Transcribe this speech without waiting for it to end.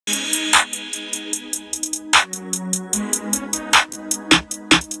All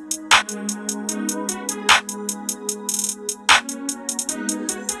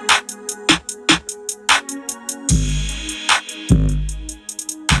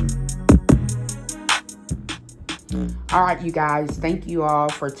right, you guys, thank you all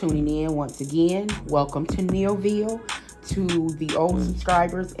for tuning in once again. Welcome to NEALVILLE, to the old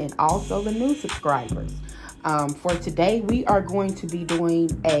subscribers and also the new subscribers. For today, we are going to be doing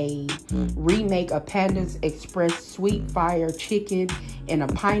a remake of Panda's Express Sweet Fire Chicken in a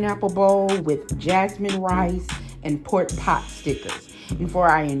pineapple bowl with jasmine rice and pork pot stickers. And for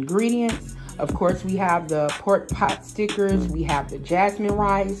our ingredients, of course, we have the pork pot stickers, we have the jasmine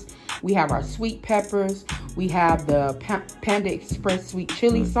rice, we have our sweet peppers, we have the Panda Express sweet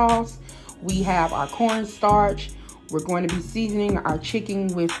chili sauce, we have our cornstarch. We're going to be seasoning our chicken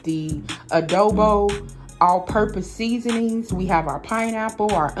with the adobo all-purpose seasonings. We have our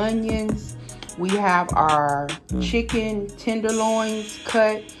pineapple, our onions, we have our chicken tenderloins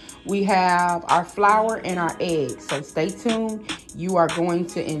cut, we have our flour and our eggs. So stay tuned. You are going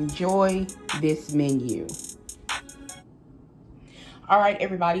to enjoy this menu. All right,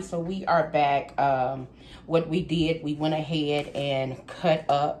 everybody, so we are back. What we did, we went ahead and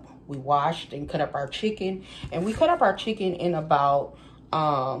we washed and cut up our chicken. And we cut up our chicken in about,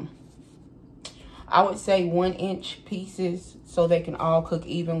 I would say 1-inch pieces so they can all cook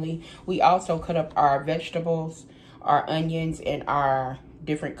evenly. We also cut up our vegetables, our onions, and our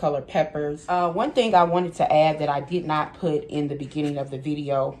different colored peppers. One thing I wanted to add that I did not put in the beginning of the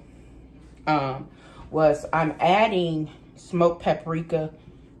video was I'm adding smoked paprika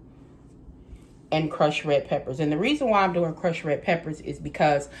and crushed red peppers. And the reason why I'm doing crushed red peppers is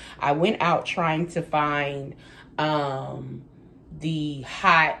because I went out trying to find the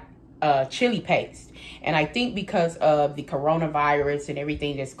hot chili paste. And I think because of the coronavirus and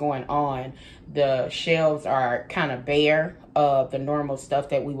everything that's going on, the shelves are kind of bare of the normal stuff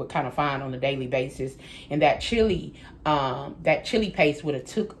that we would kind of find on a daily basis. And that chili paste would have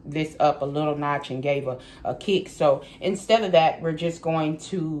took this up a little notch and gave a kick. So instead of that, we're just going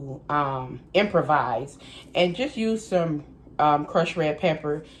to improvise and just use some crushed red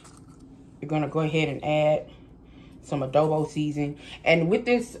pepper. You're going to go ahead and add some adobo seasoning. And with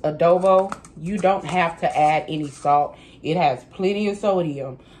this adobo, you don't have to add any salt. It has plenty of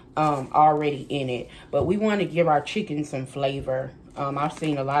sodium already in it, but we want to give our chicken some flavor. I've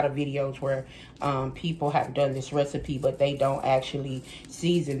seen a lot of videos where people have done this recipe, but they don't actually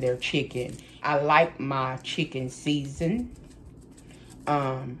season their chicken. I like my chicken seasoned,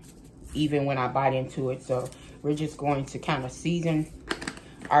 even when I bite into it. So we're just going to kind of season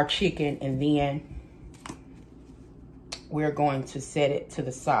our chicken, and then we're going to set it to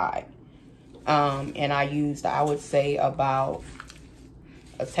the side. And I used, I would say, about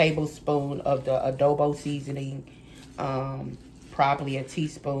a tablespoon of the adobo seasoning, probably a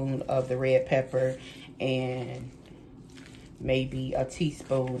teaspoon of the red pepper, and maybe a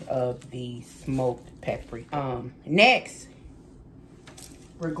teaspoon of the smoked paprika. Next,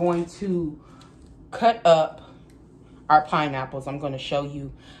 we're going to cut up our pineapples. I'm going to show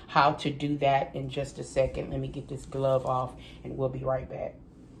you how to do that in just a second. Let me get this glove off and we'll be right back.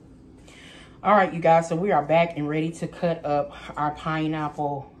 All right, you guys, so we are back and ready to cut up our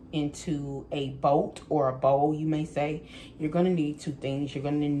pineapple into a boat, or a bowl, you may say. You're going to need two things. You're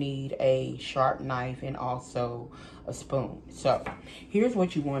going to need a sharp knife and also a spoon. So here's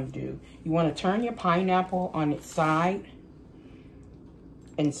what you want to do. You want to turn your pineapple on its side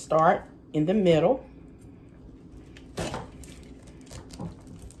and start in the middle.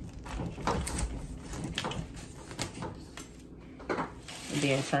 And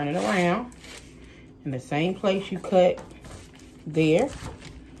then turn it around. In the same place you cut there,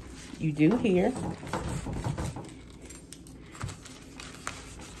 you do here.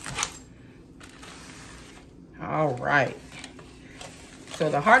 All right.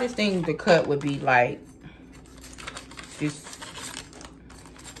 So the hardest thing to cut would be like this,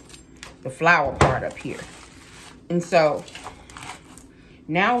 the flower part up here. And so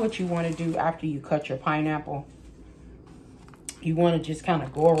now what you want to do after you cut your pineapple, you want to just kind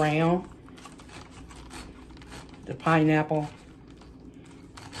of go around the pineapple.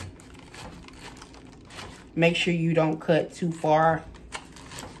 Make sure you don't cut too far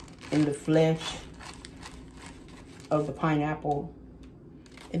in the flesh of the pineapple.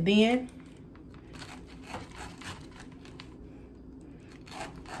 And then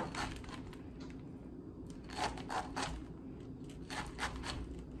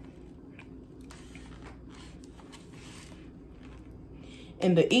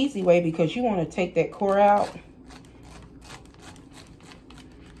and the easy way, because you want to take that core out,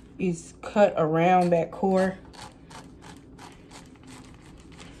 is cut around that core.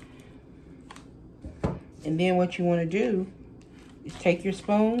 And then what you want to do is take your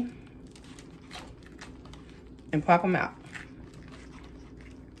spoon and pop them out.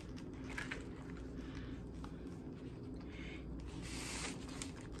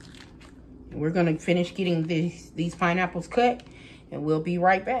 And we're going to finish getting these pineapples cut, and we'll be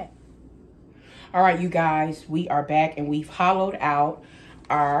right back. All right, you guys, we are back, and we've hollowed out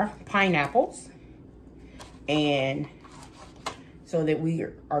our pineapples, and so that we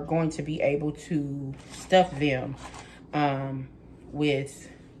are going to be able to stuff them with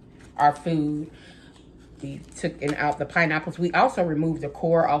our food. We took out the pineapples. We also removed the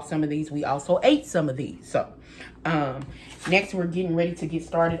core off some of these. We also ate some of these. So next we're getting ready to get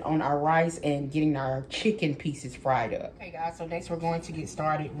started on our rice and getting our chicken pieces fried up. Okay guys, so next we're going to get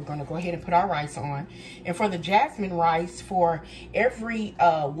started. We're going to go ahead and put our rice on. And for the jasmine rice, for every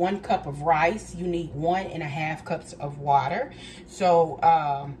 1 cup of rice, you need 1.5 cups of water. So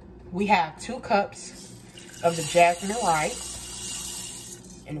we have 2 cups of the jasmine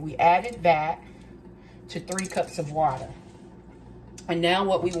rice, and we added that to 3 cups of water. And now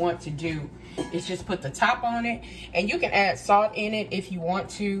what we want to do is just put the top on it, and you can add salt in it if you want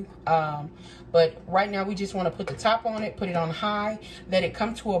to, but right now we just want to put the top on it, put it on high, let it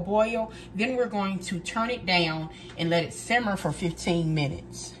come to a boil. Then we're going to turn it down and let it simmer for 15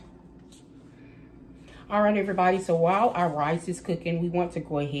 minutes. All right, everybody, so while our rice is cooking, we want to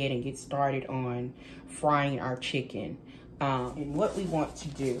go ahead and get started on frying our chicken. And what we want to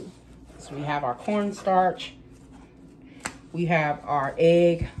do is we have our cornstarch, we have our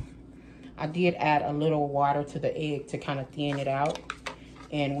egg. I did add a little water to the egg to kind of thin it out.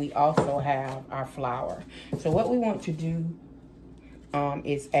 And we also have our flour. So what we want to do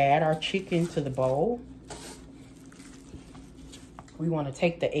is add our chicken to the bowl. We want to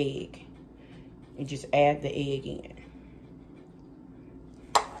take the egg and just add the egg in.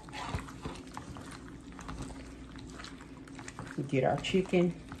 We get our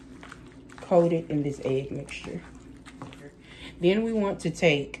chicken coated in this egg mixture. Then we want to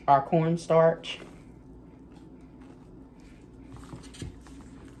take our cornstarch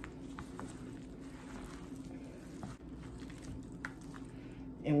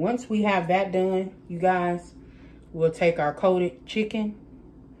and once we have that done, you guys, we'll take our coated chicken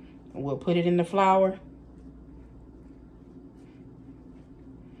and we'll put it in the flour.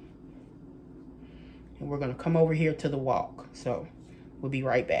 And we're going to come over here to the wok. So we'll be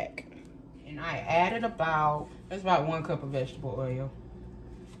right back. And I added that's about 1 cup of vegetable oil.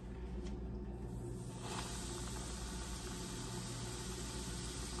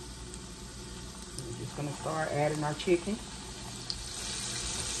 We're just gonna start adding our chicken.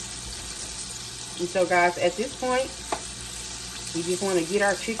 And so guys, at this point, we just wanna get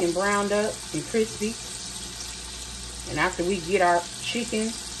our chicken browned up and crispy. And after we get our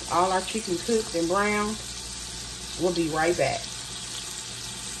chicken, all our chicken cooked and browned, we'll be right back.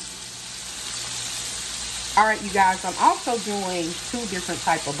 All right, you guys, I'm also doing 2 different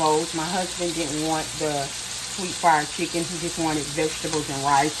type of bowls. My husband didn't want the sweet fried chicken. He just wanted vegetables and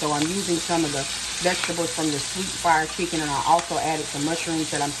rice. So I'm using some of the vegetables from the sweet fried chicken, and I also added some mushrooms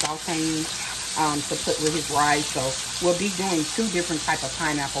that I'm sauteing to put with his rice. So we'll be doing 2 different type of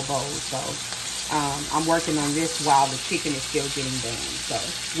pineapple bowls. So I'm working on this while the chicken is still getting done. So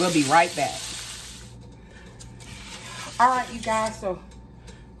we'll be right back. All right, you guys, so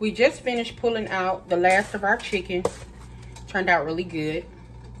we just finished pulling out the last of our chicken. Turned out really good.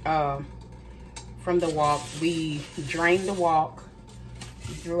 From the wok, we drained the wok,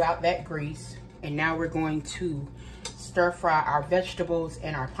 drew out that grease, and now we're going to stir fry our vegetables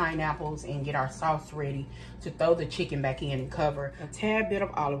and our pineapples and get our sauce ready to throw the chicken back in and cover. A tad bit of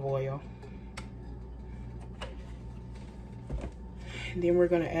olive oil. And then we're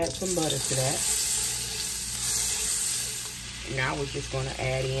gonna add some butter to that. Now we're just going to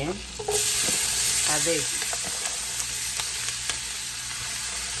add in our veggies.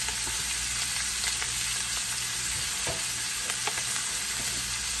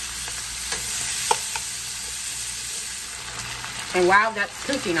 And while that's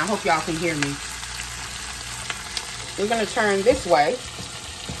cooking, I hope y'all can hear me. We're going to turn this way.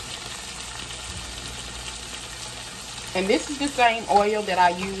 And this is the same oil that I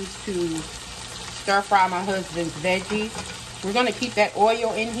use to stir fry my husband's veggies. We're going to keep that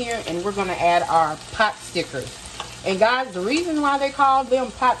oil in here, and we're going to add our pot stickers. And guys, the reason why they call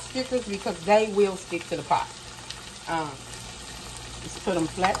them pot stickers, because they will stick to the pot. Just put them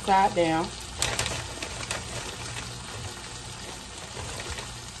flat side down.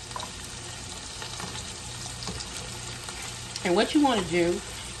 And what you want to do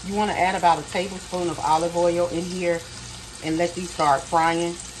You want to add about a tablespoon of olive oil in here and let these start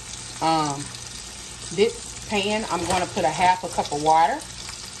frying. This pan, I'm going to put a half a cup of water,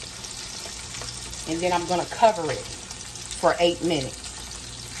 and then I'm going to cover it for 8 minutes.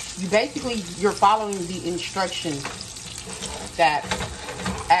 You're following the instructions that's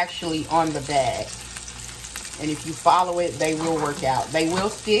actually on the bag. And if you follow it, they will work out. They will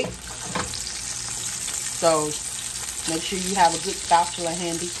stick. So make sure you have a good spatula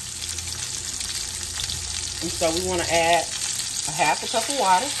handy. And so we want to add a half a cup of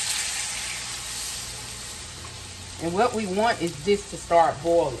water. And what we want is this to start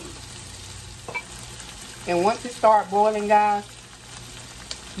boiling. And once it starts boiling, guys,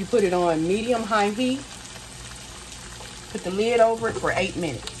 you put it on medium-high heat. Put the lid over it for 8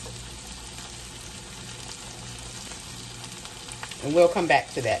 minutes. And we'll come back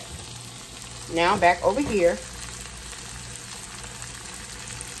to that. Now back over here.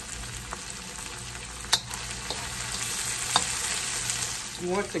 You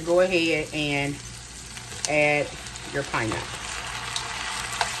want to go ahead and add your pineapple.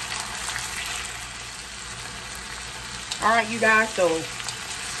 Alright, you guys, so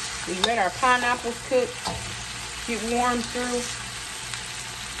we let our pineapples cook, get warm through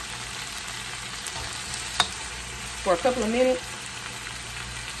for a couple of minutes.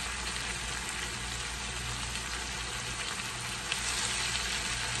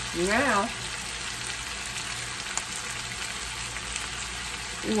 Now,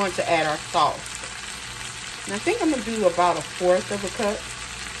 we want to add our salt. And I think I'm going to do about 1/4 of a cup.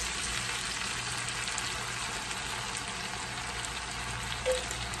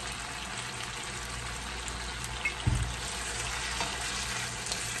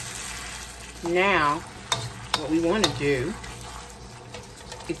 Now, what we want to do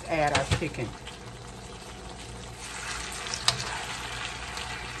is add our chicken.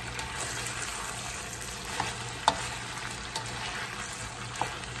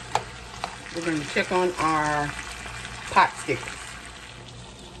 We're going to check on our pot stickers.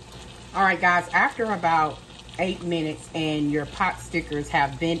 All right, guys, after about 8 minutes and your pot stickers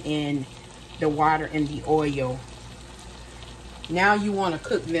have been in the water and the oil, now you want to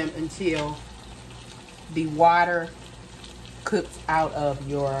cook them until the water cooks out of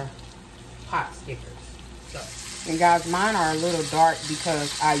your pot stickers. And guys, mine are a little dark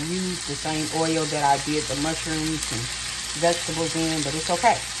because I used the same oil that I did the mushrooms and vegetables in, but it's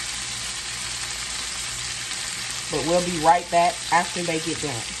okay. But we'll be right back after they get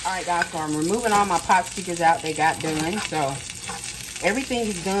done. All right, guys, so I'm removing all my pot stickers out. They got done. So everything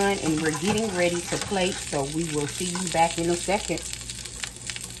is done, and we're getting ready to plate. So we will see you back in a second.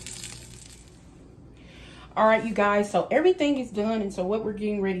 All right, you guys, so everything is done. And so what we're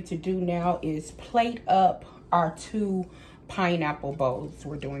getting ready to do now is plate up our 2 pineapple bowls.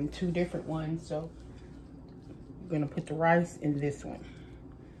 We're doing 2 different ones. So I'm going to put the rice in this one.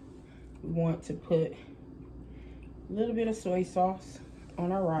 We want to put a little bit of soy sauce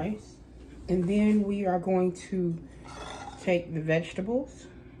on our rice, and then we are going to take the vegetables,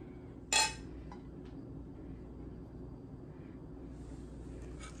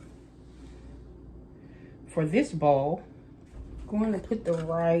 for this bowl. I'm going to put the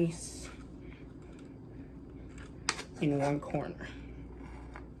rice in one corner,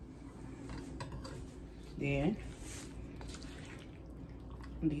 then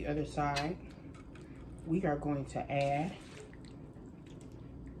on the other side we are going to add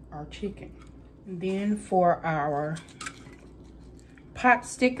our chicken. And then for our pot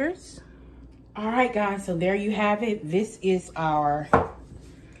stickers. All right, guys, so there you have it. This is our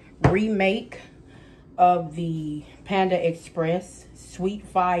remake of the Panda Express Sweet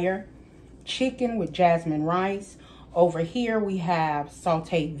Fire chicken with jasmine rice. Over here we have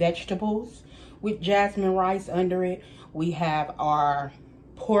sauteed vegetables with jasmine rice under it. We have our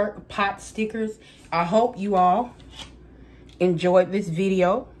pork pot stickers. I hope you all enjoyed this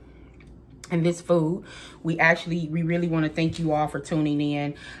video and this food. We really want to thank you all for tuning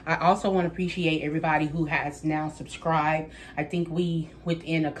in. I also want to appreciate everybody who has now subscribed. I think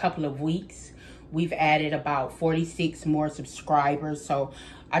within a couple of weeks, we've added about 46 more subscribers. So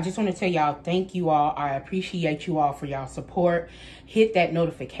I just want to tell y'all, thank you all. I appreciate you all for y'all support. Hit that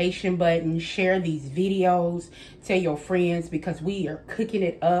notification button, share these videos, tell your friends, because we are cooking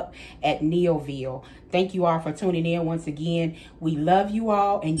it up at NEALVILLE. Thank you all for tuning in once again. We love you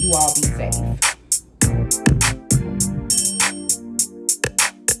all, and you all be safe.